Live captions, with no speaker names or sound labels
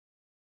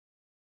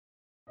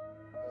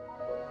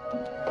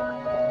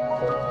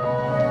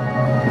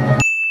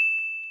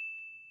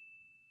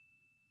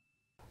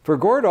For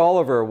Gord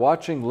Oliver,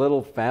 watching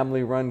little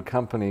family-run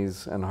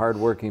companies and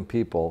hard-working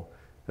people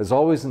has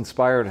always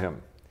inspired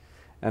him.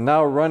 And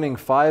now running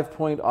 5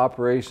 Point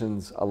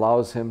operations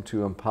allows him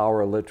to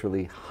empower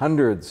literally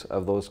hundreds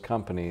of those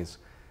companies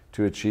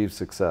to achieve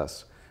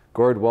success.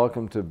 Gord,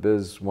 welcome to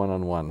Biz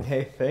One-on-One.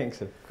 Hey,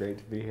 thanks. It's great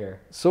to be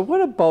here. So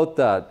what about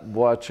that,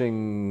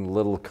 watching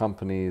little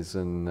companies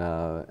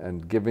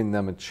and giving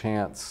them a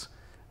chance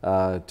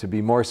to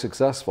be more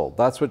successful?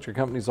 That's what your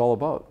company's all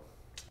about.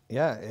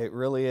 Yeah, it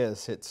really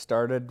is. It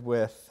started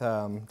with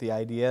the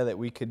idea that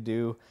we could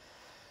do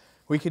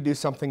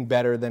something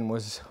better than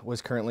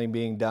was currently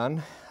being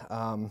done.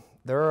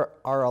 There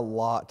are a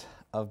lot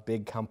of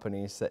big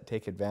companies that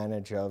take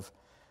advantage of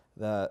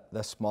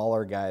the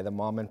smaller guy, the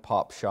mom and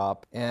pop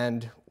shop,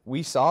 and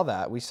we saw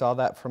that. We saw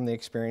that from the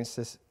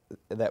experiences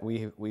that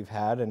we've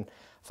had. And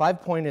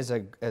 5 Point is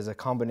a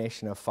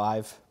combination of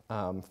 5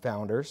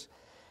 founders,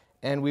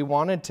 and we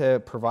wanted to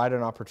provide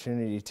an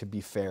opportunity to be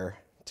fair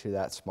to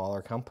that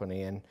smaller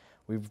company, and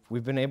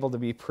we've been able to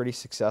be pretty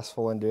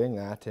successful in doing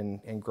that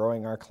and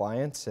growing our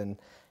clients and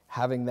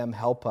having them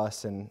help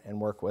us and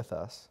work with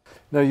us.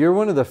 Now, you're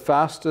one of the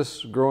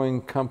fastest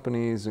growing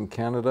companies in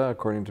Canada,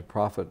 according to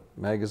Profit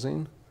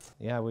Magazine.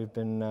 Yeah, we've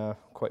been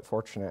quite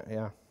fortunate,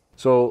 yeah.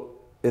 So,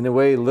 in a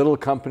way, little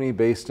company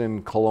based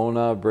in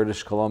Kelowna,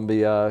 British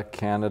Columbia,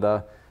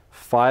 Canada,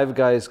 5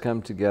 guys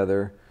come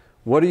together.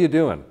 What are you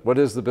doing? What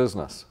is the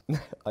business?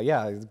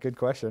 Yeah, it's a good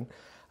question.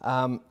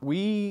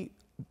 We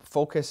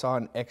focus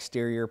on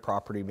exterior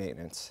property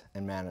maintenance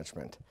and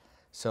management.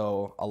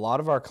 So a lot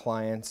of our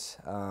clients,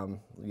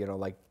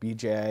 like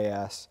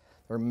BJIS,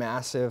 they're a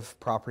massive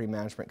property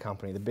management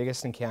company, the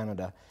biggest in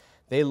Canada.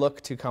 They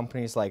look to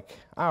companies like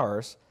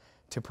ours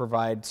to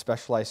provide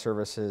specialized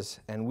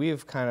services, and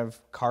we've kind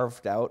of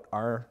carved out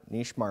our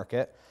niche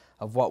market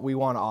of what we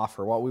want to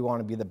offer, what we want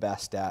to be the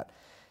best at.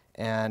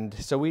 And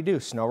so we do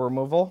snow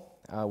removal.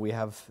 We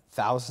have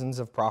thousands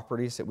of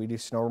properties that we do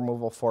snow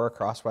removal for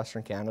across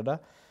Western Canada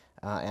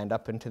and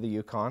up into the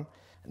Yukon.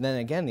 And then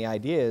again, the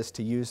idea is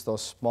to use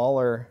those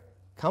smaller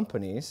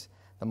companies,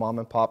 the mom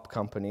and pop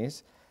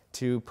companies,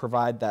 to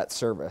provide that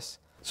service.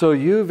 So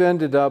you've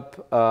ended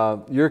up,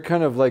 you're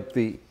kind of like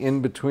the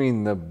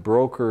in-between, the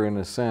broker in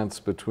a sense,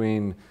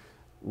 between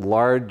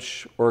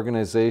large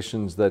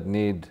organizations that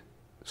need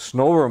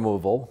snow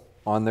removal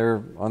on their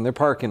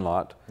parking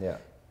lot, yeah,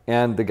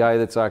 and the guy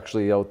that's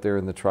actually out there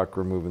in the truck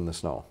removing the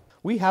snow.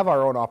 We have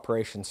our own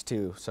operations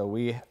too. So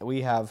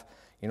we have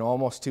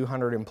almost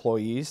 200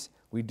 employees.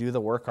 We do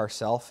the work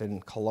ourselves in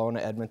Kelowna,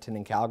 Edmonton,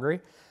 and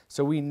Calgary.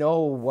 So we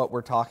know what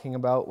we're talking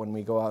about when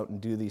we go out and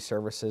do these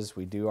services.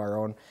 We do our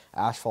own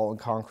asphalt and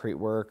concrete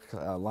work,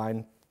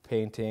 line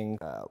painting,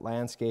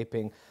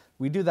 landscaping.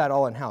 We do that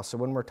all in-house. So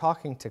when we're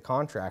talking to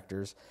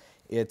contractors,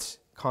 it's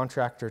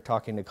contractor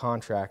talking to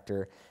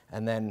contractor.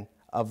 And then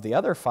of the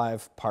other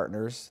 5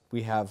 partners,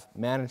 we have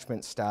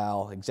management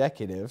style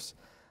executives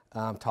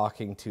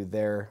talking to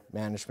their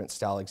management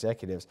style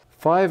executives.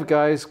 5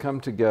 guys come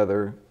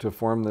together to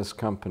form this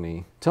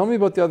company. Tell me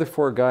about the other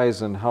 4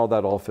 guys and how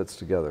that all fits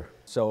together.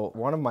 So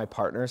one of my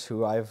partners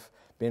who I've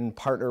been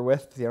partner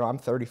with, I'm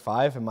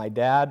 35 and my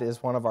dad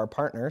is one of our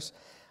partners.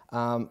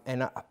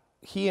 And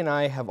he and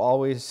I have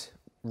always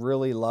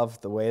really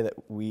loved the way that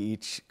we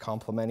each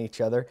complement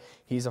each other.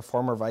 He's a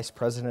former vice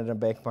president of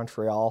Bank of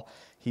Montreal.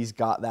 He's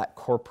got that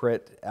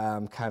corporate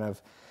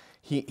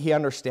he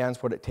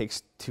understands what it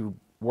takes to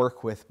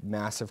work with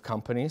massive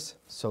companies,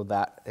 so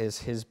that is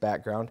his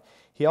background.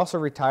 He also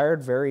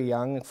retired very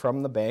young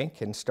from the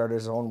bank and started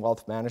his own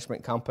wealth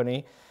management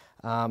company.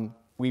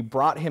 We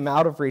brought him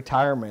out of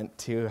retirement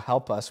to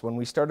help us when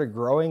we started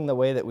growing the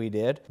way that we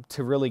did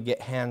to really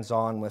get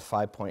hands-on with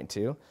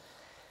 5.2.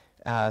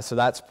 So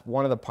that's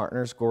one of the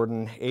partners,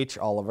 Gordon H.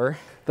 Oliver.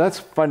 That's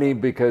funny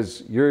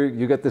because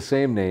you got the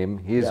same name.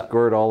 He's Yeah.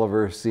 Gord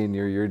Oliver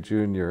Sr., you're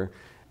Junior.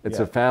 It's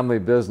Yeah. a family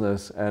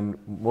business, and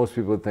most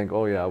people would think,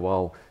 oh yeah,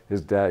 well, his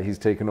dad, he's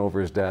taken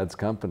over his dad's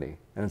company.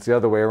 And it's the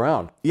other way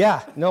around.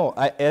 Yeah, no,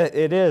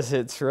 it is.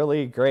 It's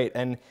really great.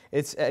 And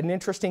it's an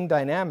interesting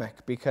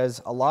dynamic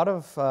because a lot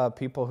of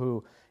people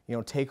who,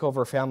 take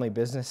over family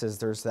businesses,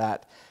 there's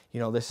that,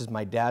 this is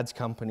my dad's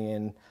company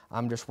and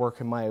I'm just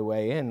working my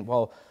way in.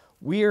 Well,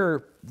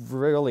 we're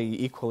really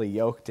equally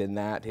yoked in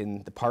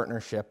the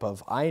partnership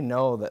of, I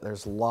know that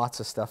there's lots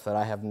of stuff that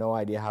I have no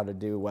idea how to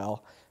do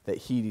well, that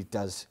he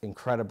does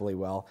incredibly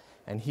well.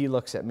 And he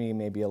looks at me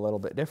maybe a little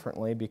bit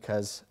differently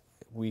because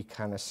we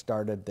kind of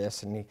started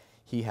this and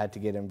he had to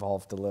get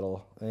involved a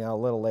little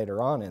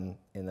later on in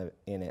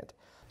it.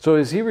 So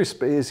is he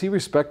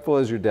respectful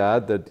as your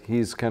dad that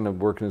he's kind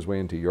of working his way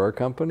into your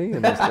company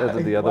and instead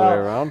of the other way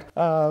around?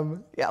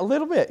 Yeah, a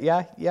little bit.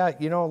 Yeah.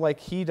 Like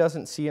he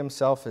doesn't see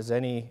himself as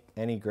any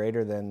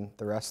greater than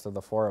the rest of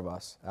the 4 of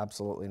us.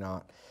 Absolutely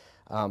not.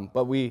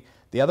 But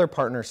the other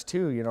partners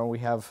too. We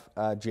have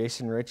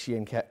Jason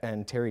Ritchie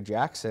and Terry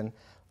Jackson.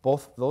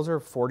 Both those are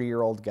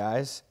 40-year-old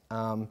guys.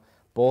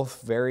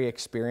 Both very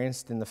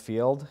experienced in the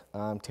field.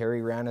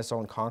 Terry ran his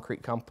own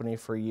concrete company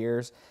for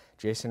years.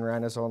 Jason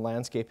ran his own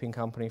landscaping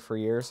company for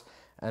years.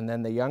 And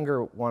then the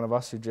younger one of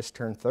us who just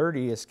turned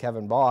 30 is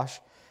Kevin Bosch,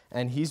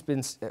 and he's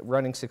been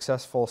running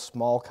successful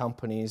small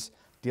companies,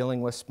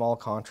 dealing with small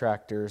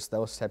contractors,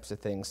 those types of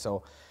things.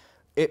 So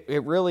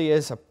it really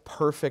is a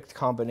perfect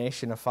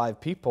combination of 5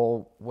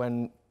 people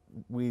when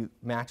we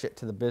match it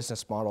to the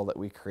business model that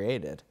we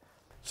created.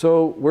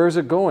 So where's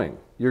it going?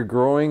 You're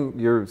growing,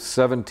 you're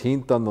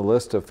 17th on the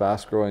list of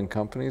fast-growing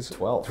companies?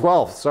 12th.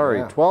 12th, sorry,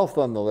 Yeah. 12th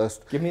on the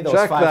list. Give me those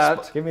Check 5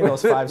 that. give me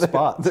those 5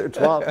 spots. They're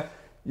 12.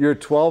 You're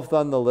 12th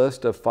on the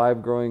list of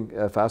 5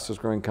 fastest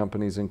growing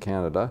companies in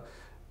Canada.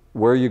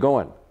 Where are you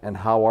going, and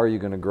how are you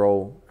going to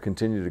grow,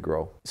 continue to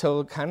grow?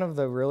 So kind of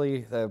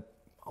the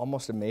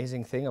almost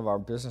amazing thing of our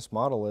business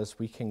model is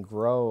we can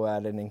grow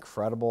at an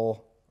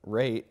incredible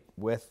rate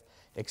with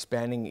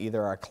expanding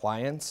either our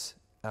clients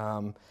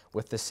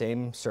with the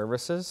same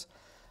services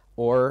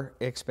or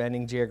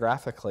expanding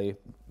geographically.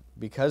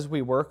 Because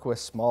we work with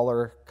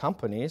smaller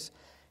companies,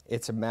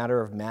 it's a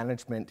matter of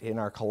management in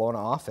our Kelowna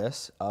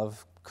office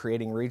of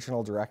creating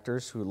regional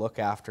directors who look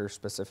after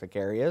specific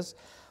areas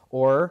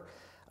or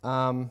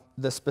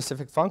the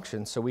specific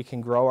functions. So we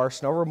can grow our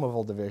snow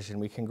removal division,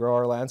 we can grow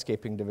our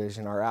landscaping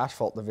division, our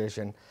asphalt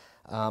division,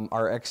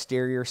 our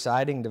exterior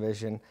siding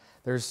division.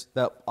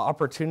 The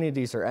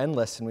opportunities are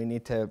endless, and we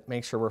need to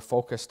make sure we're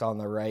focused on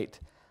the right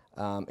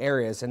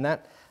areas, and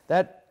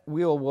that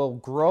we will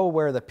grow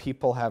where the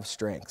people have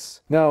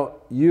strengths. Now,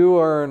 you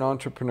are an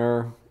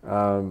entrepreneur.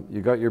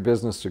 You got your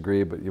business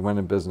degree, but you went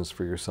in business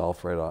for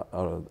yourself right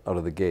out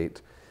of the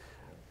gate.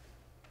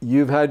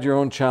 You've had your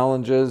own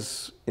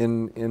challenges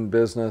in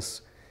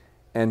business,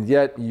 and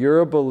yet you're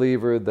a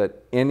believer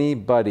that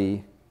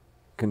anybody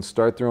can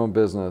start their own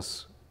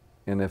business,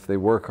 and if they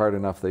work hard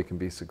enough, they can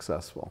be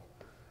successful.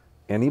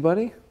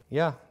 Anybody?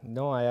 Yeah,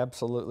 no, I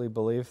absolutely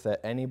believe that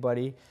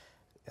anybody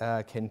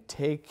can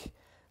take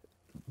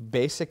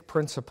basic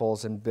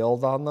principles and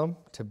build on them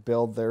to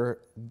build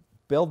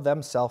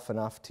themselves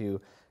enough to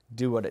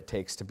do what it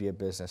takes to be a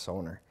business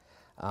owner.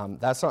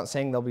 That's not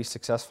saying they'll be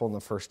successful in the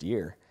first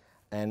year.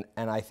 And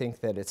I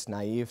think that it's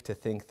naive to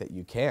think that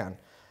you can.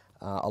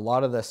 A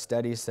lot of the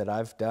studies that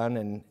I've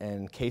done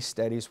and case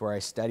studies where I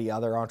study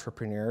other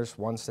entrepreneurs,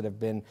 ones that have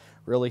been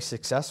really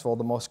successful,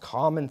 the most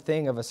common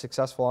thing of a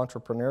successful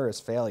entrepreneur is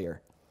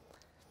failure.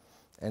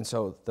 And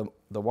so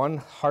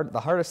the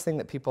hardest thing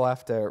that people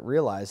have to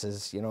realize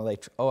is,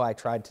 I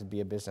tried to be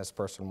a business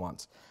person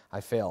once.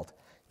 I failed.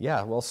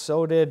 Yeah, well,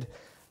 so did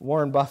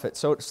Warren Buffett.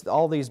 So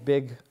all these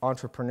big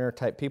entrepreneur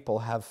type people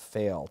have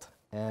failed.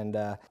 And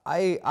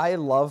I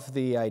love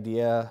the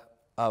idea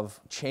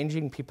of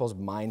changing people's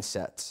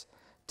mindsets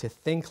to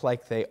think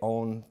like they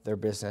own their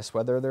business,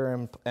 whether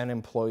they're an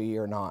employee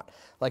or not.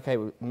 Like I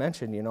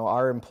mentioned,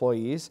 our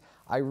employees,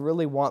 I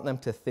really want them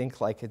to think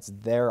like it's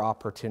their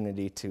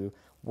opportunity to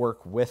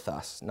work with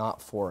us,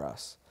 not for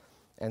us.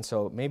 And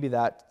so maybe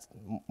that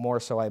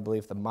more so, I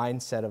believe the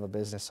mindset of a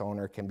business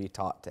owner can be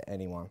taught to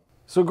anyone.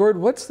 So Gord,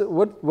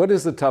 what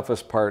is the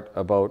toughest part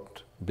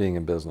about being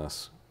in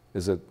business?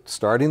 Is it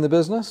starting the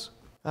business?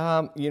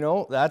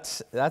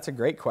 That's a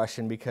great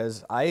question,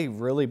 because I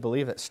really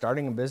believe that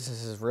starting a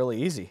business is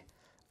really easy.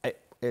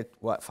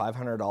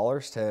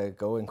 $500 to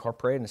go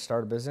incorporate and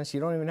start a business? You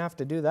don't even have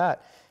to do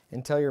that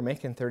until you're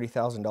making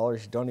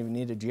 $30,000. You don't even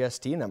need a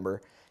GST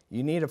number.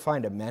 You need to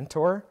find a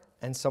mentor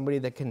and somebody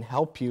that can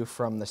help you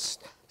from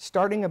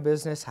starting a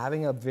business,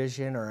 having a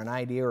vision or an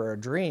idea or a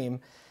dream.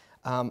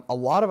 A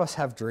lot of us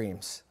have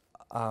dreams.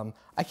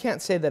 I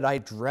can't say that I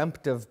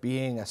dreamt of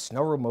being a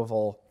snow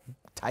removal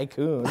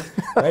tycoon,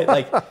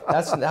 right?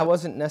 That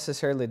wasn't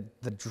necessarily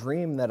the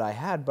dream that I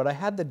had, but I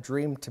had the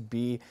dream to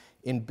be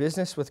in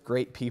business with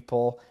great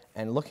people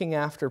and looking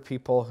after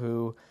people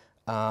who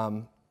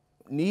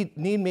need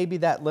maybe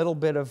that little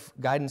bit of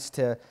guidance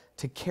to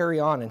carry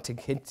on and to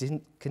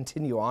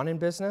continue on in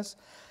business.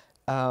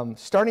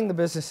 Starting the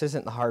business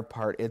isn't the hard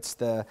part. It's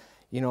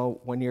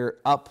when you're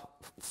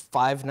up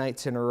 5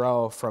 nights in a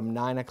row from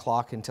 9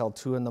 o'clock until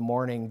 2 in the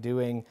morning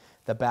doing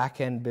the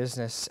back-end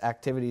business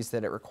activities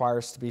that it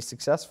requires to be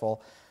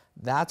successful.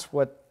 That's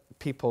what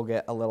people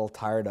get a little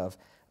tired of.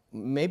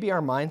 Maybe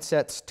our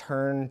mindsets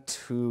turn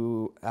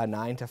to a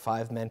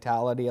 9-to-5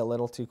 mentality a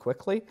little too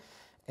quickly,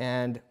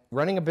 and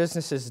running a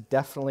business is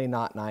definitely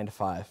not 9 to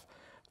 5.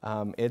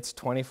 It's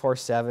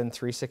 24/7,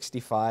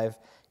 365.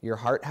 Your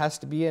heart has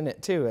to be in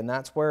it too, and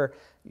that's where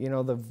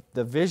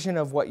the vision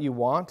of what you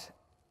want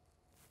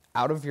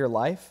out of your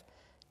life,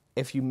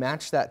 if you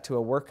match that to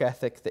a work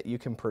ethic that you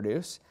can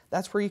produce,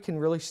 that's where you can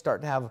really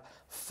start to have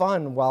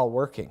fun while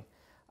working.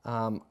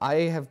 I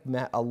have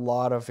met a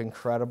lot of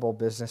incredible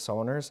business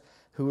owners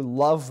who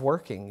love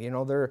working.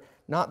 They're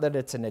not that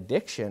it's an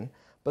addiction,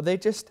 but they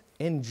just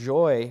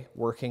enjoy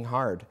working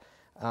hard.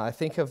 I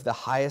think of the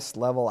highest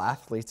level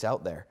athletes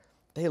out there.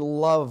 They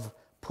love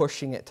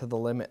pushing it to the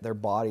limit, their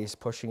bodies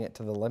pushing it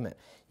to the limit.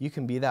 You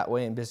can be that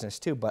way in business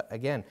too, but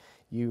again,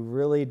 you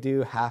really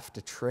do have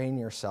to train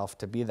yourself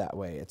to be that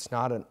way. It's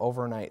not an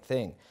overnight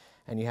thing.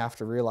 And you have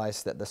to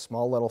realize that the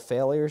small little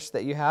failures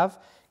that you have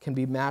can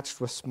be matched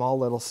with small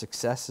little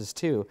successes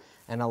too,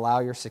 and allow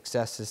your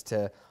successes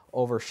to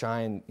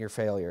overshine your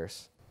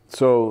failures.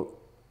 So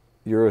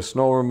you're a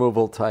snow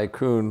removal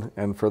tycoon,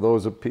 and for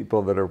those of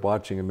people that are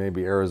watching in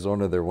maybe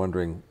Arizona, they're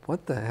wondering,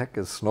 what the heck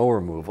is snow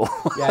removal?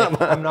 Yeah,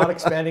 I'm not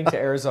expanding to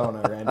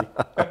Arizona, Randy.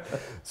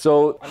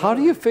 So how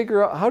do you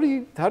figure out, how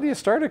do you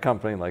start a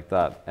company like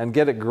that and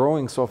get it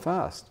growing so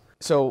fast?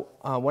 So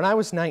when I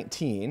was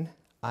 19,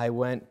 I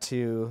went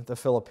to the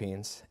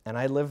Philippines, and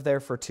I lived there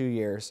for 2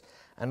 years.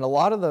 And a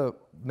lot of the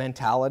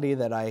mentality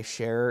that I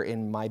share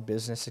in my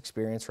business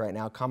experience right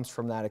now comes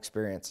from that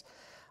experience.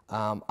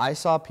 I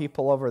saw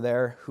people over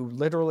there who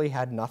literally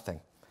had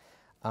nothing.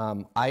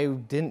 I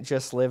didn't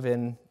just live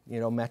in,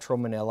 Metro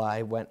Manila.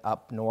 I went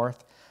up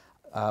north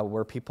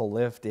where people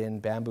lived in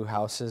bamboo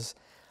houses.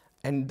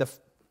 And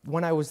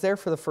when I was there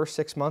for the first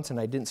 6 months and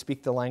I didn't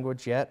speak the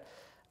language yet,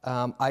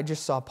 I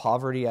just saw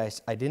poverty.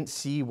 I didn't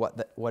see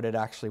what it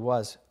actually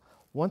was.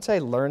 Once I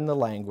learned the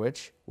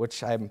language,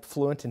 which I'm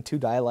fluent in 2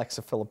 dialects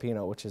of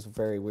Filipino, which is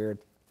very weird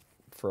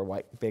for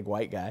a big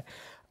white guy,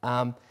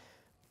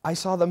 I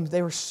saw them,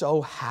 they were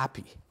so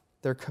happy.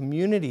 Their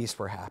communities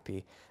were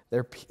happy.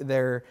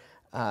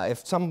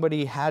 If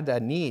somebody had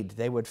a need,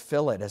 they would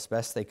fill it as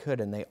best they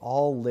could, and they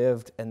all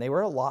lived, and they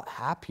were a lot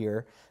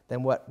happier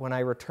than when I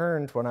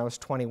returned when I was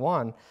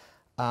 21.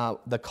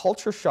 The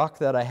culture shock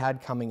that I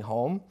had coming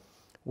home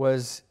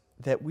was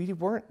that we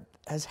weren't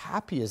as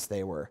happy as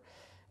they were.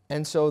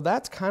 And so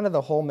that's kind of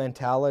the whole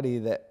mentality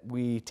that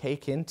we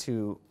take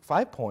into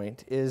 5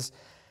 Point is,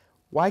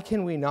 why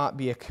can we not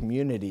be a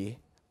community,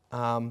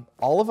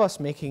 all of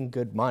us making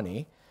good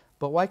money,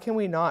 but why can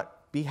we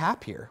not be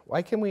happier?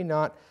 Why can we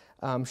not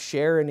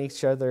share in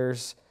each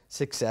other's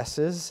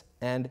successes?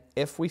 And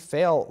if we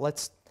fail,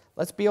 let's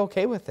be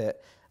okay with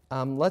it.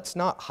 Let's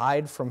not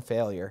hide from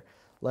failure.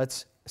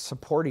 Let's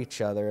support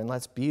each other, and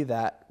let's be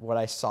what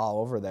I saw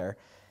over there.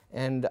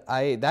 And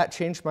that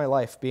changed my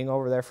life. Being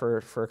over there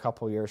for a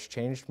couple of years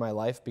changed my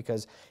life,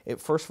 because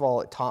first of all,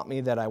 it taught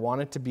me that I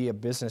wanted to be a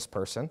business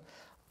person.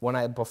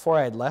 Before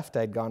I had left,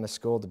 I'd gone to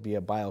school to be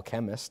a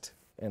biochemist.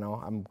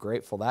 I'm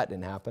grateful that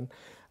didn't happen.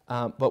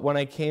 But when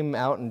I came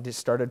out and just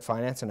started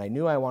finance, and I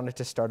knew I wanted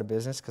to start a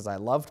business because I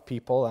loved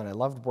people and I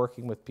loved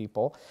working with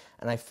people,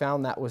 and I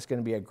found that was going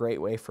to be a great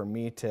way for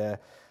me to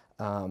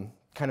kind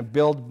of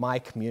build my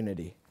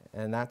community.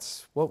 And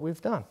that's what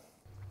we've done.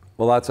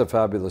 Well, that's a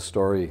fabulous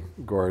story,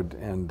 Gord,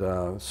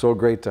 and so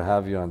great to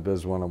have you on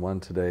Biz 101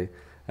 today.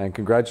 And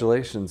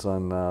congratulations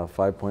on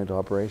 5 Point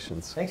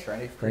Operations. Thanks,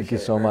 Randy. Thank you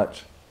so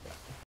much.